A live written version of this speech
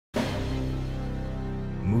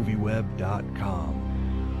MovieWeb.com.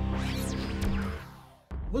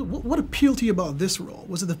 What appealed to you about this role?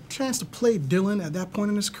 Was it the chance to play Dylan at that point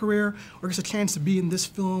in his career, or just a chance to be in this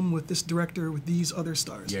film with this director, with these other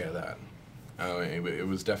stars? Yeah, that. It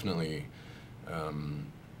was definitely... well,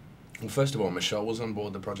 first of all, Michelle was on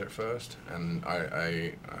board the project first, and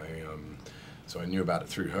so I knew about it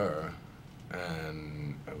through her,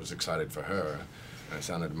 and I was excited for her, and it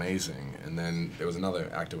sounded amazing. And then there was another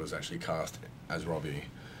actor who was actually cast as Robbie,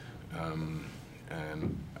 and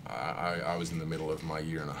I was in the middle of my 1.5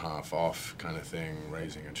 years off kind of thing,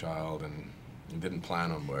 raising a child, and didn't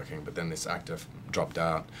plan on working, but then this actor dropped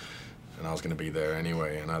out, and I was going to be there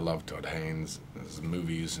anyway, and I loved Todd Haynes'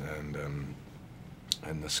 movies,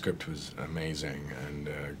 and the script was amazing, and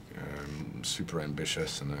super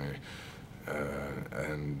ambitious, and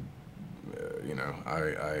you know,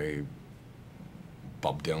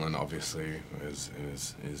 Bob Dylan obviously is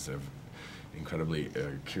a incredibly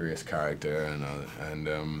curious character,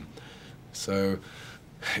 and so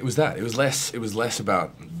it was that. It was less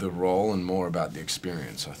about the role and more about the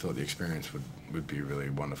experience. I thought the experience would be really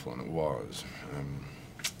wonderful, and it was.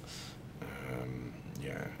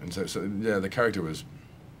 Yeah, and so yeah, the character was,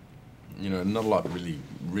 you know, not a lot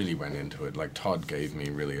really went into it. Like, Todd gave me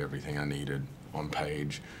really everything I needed on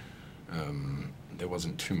page. There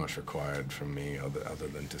wasn't too much required from me other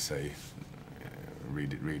than to say,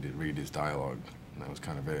 read his dialogue. And that was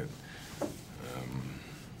kind of it.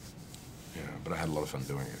 Yeah, but I had a lot of fun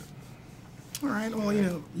doing it. All right. Well, you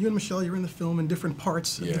know, you and Michelle, you're in the film in different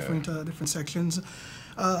parts, Yeah. different sections.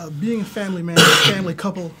 Being a family man, a family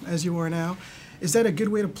couple as you are now, is that a good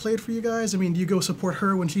way to play it for you guys? I mean, do you go support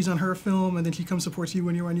her when she's on her film, and then she comes supports you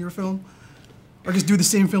when you're on your film, or just do the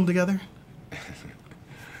same film together?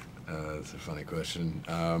 That's a funny question.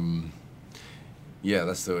 Yeah,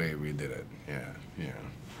 that's the way we did it. Yeah.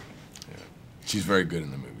 She's very good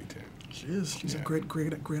in the movie too. She is. She's a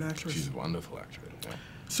great actress. She's a wonderful actress. Yeah.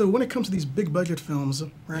 So when it comes to these big budget films,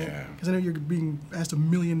 right? Yeah. Because I know you're being asked a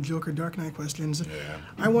million Joker Dark Knight questions. Yeah.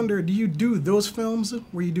 I wonder, do you do those films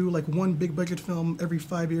where you do like one big budget film every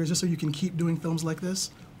 5 years just so you can keep doing films like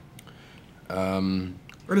this?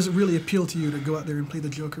 Or does it really appeal to you to go out there and play the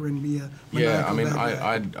Joker and be a Yeah, I mean,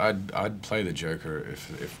 bad guy? I'd play the Joker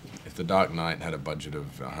if the Dark Knight had a budget of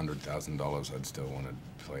 $100,000. I'd still want to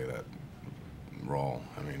play that role.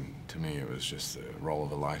 I mean, to me, it was just the role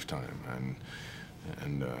of a lifetime,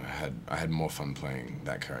 and I had more fun playing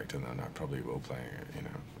that character than I probably will playing it, you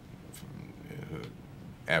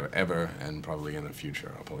know, ever, and probably in the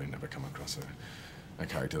future. I'll probably never come across a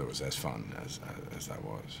character that was as fun as that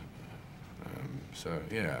was. So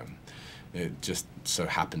yeah, it just so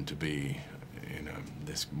happened to be, you know,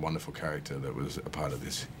 this wonderful character that was a part of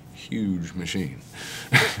this huge machine,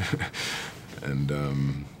 and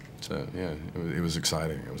so yeah, it was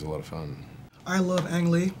exciting. It was a lot of fun. I love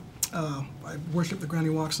Ang Lee. I worship the ground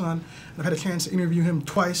he walks on. I've had a chance to interview him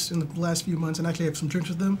twice in the last few months and actually have some drinks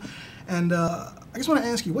with him. And I just want to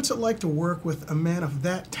ask you, what's it like to work with a man of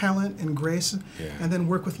that talent and grace, and then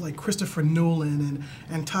work with like Christopher Nolan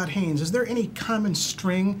and Todd Haynes? Is there any common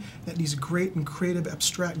string that these great and creative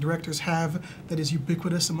abstract directors have that is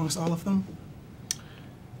ubiquitous amongst all of them?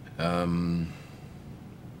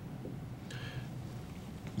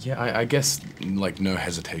 Yeah, I guess like no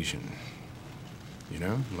hesitation. You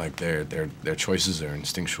know, like their choices are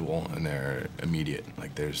instinctual and they're immediate.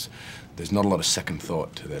 Like there's not a lot of second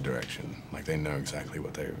thought to their direction. Like they know exactly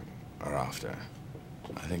what they are after.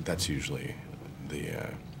 I think that's usually the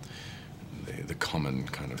common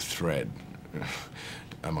kind of thread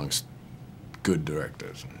amongst good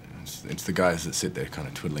directors. It's the guys that sit there kind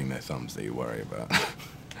of twiddling their thumbs that you worry about.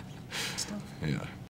 Yeah.